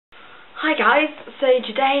Hi guys, so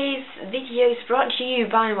today's video is brought to you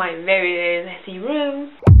by my very messy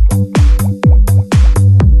room.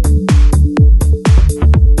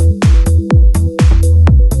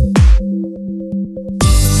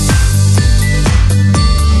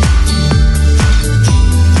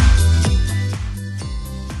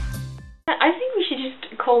 I think we should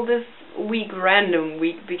just call this week Random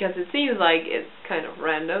Week because it seems like it's kind of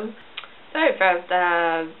random. So first,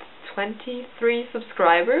 23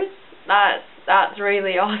 subscribers. That's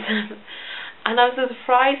really awesome, and I'm so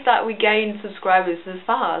surprised that we gained subscribers this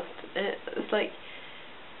fast. It's like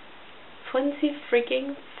 20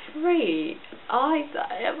 freaking 3.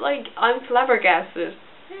 I'm flabbergasted.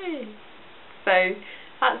 Hey. So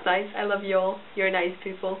that's nice. I love you all. You're nice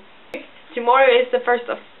people. Tomorrow is the 1st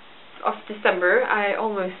of December. I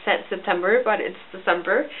almost said September, but it's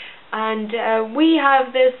December. And we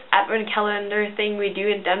have this advent calendar thing we do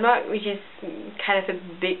in Denmark, which is kind of a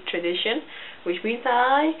big tradition, which means that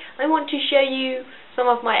I want to show you some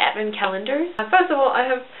of my advent calendars. First of all, I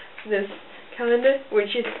have this calendar,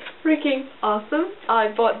 which is freaking awesome. I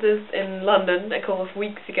bought this in London a couple of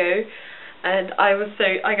weeks ago, and I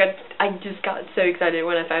just got so excited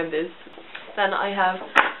when I found this. Then I have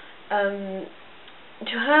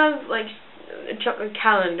to have like a chocolate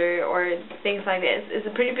calendar or things like this is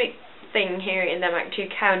a pretty big thing here in Denmark to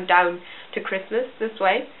count down to Christmas this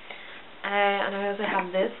way. And I also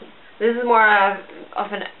have this. This is more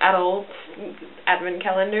of an adult advent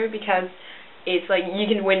calendar because it's like you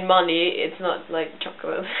can win money. It's not like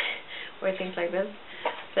chocolate or things like this.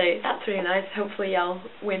 So that's really nice. Hopefully I'll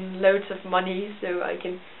win loads of money so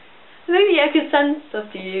maybe I can send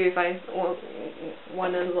stuff to you if I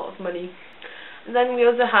won a lot of money. And then we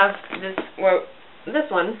also have this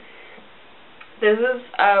one. This is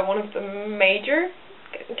one of the major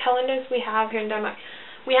calendars we have here in Denmark.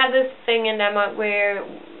 We have this thing in Denmark where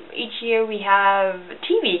each year we have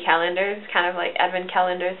TV calendars, kind of like advent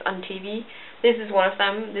calendars on TV. This is one of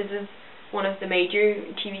them. This is one of the major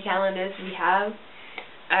TV calendars we have,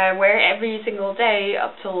 where every single day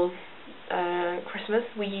up till Christmas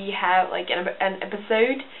we have like an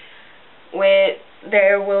episode where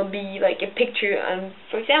there will be like a picture, and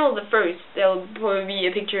for example the first, there'll probably be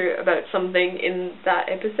a picture about something in that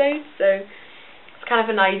episode, so it's kind of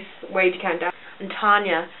a nice way to count down. And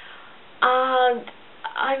Tanya,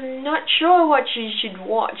 I'm not sure what you should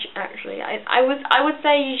watch actually. I would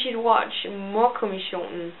say you should watch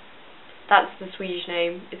Mordkommissionen. That's the Swedish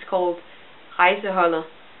name. It's called Rejseholdet,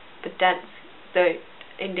 but that's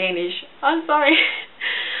in Danish. I'm sorry.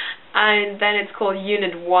 And then it's called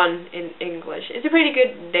Unit 1 in English. It's a pretty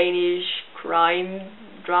good Danish crime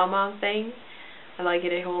drama thing. I like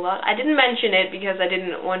it a whole lot. I didn't mention it because I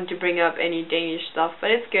didn't want to bring up any Danish stuff, but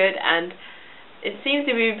it's good, and it seems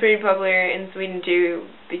to be pretty popular in Sweden too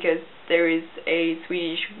because there is a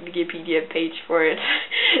Swedish Wikipedia page for it.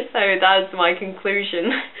 So that's my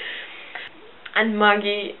conclusion. And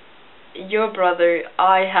Maggie, your brother,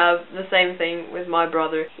 I have the same thing with my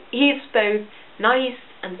brother. He's both nice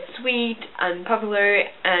and sweet and popular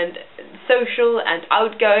and social and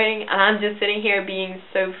outgoing, and I'm just sitting here being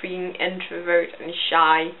so freaking introvert and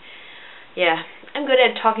shy. Yeah, I'm good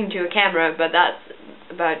at talking to a camera, but that's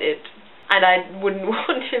about it. And I wouldn't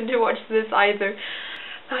want him to watch this either.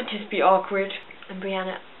 That'd just be awkward. And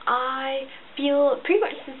Brianna, I feel pretty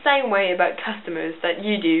much the same way about customers that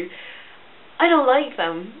you do. I don't like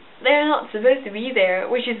them. They're not supposed to be there,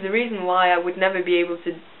 which is the reason why I would never be able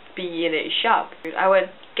to be in a shop. I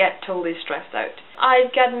would get totally stressed out.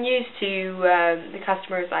 I've gotten used to the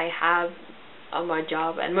customers I have on my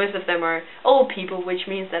job, and most of them are old people, which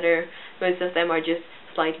means that most of them are just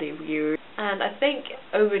slightly weird. And I think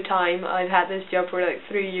over time, I've had this job for like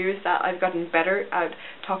 3 years, that I've gotten better at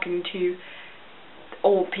talking to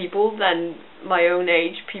old people than my own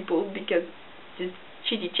age people, because just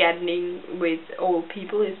chitty-chatting with old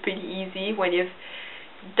people is pretty easy when you've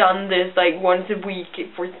done this like once a week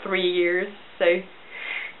for 3 years, so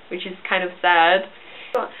which is kind of sad.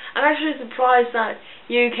 But I'm actually surprised that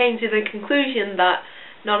you came to the conclusion that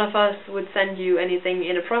none of us would send you anything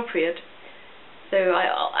inappropriate. So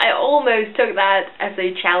I almost took that as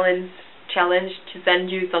a challenge to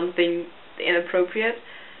send you something inappropriate.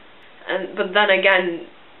 But then again,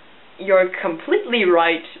 you're completely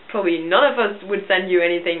right. Probably none of us would send you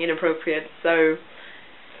anything inappropriate, so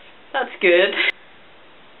that's good.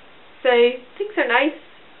 So, things are nice.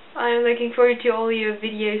 I'm looking forward to all your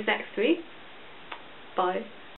videos next week. Bye.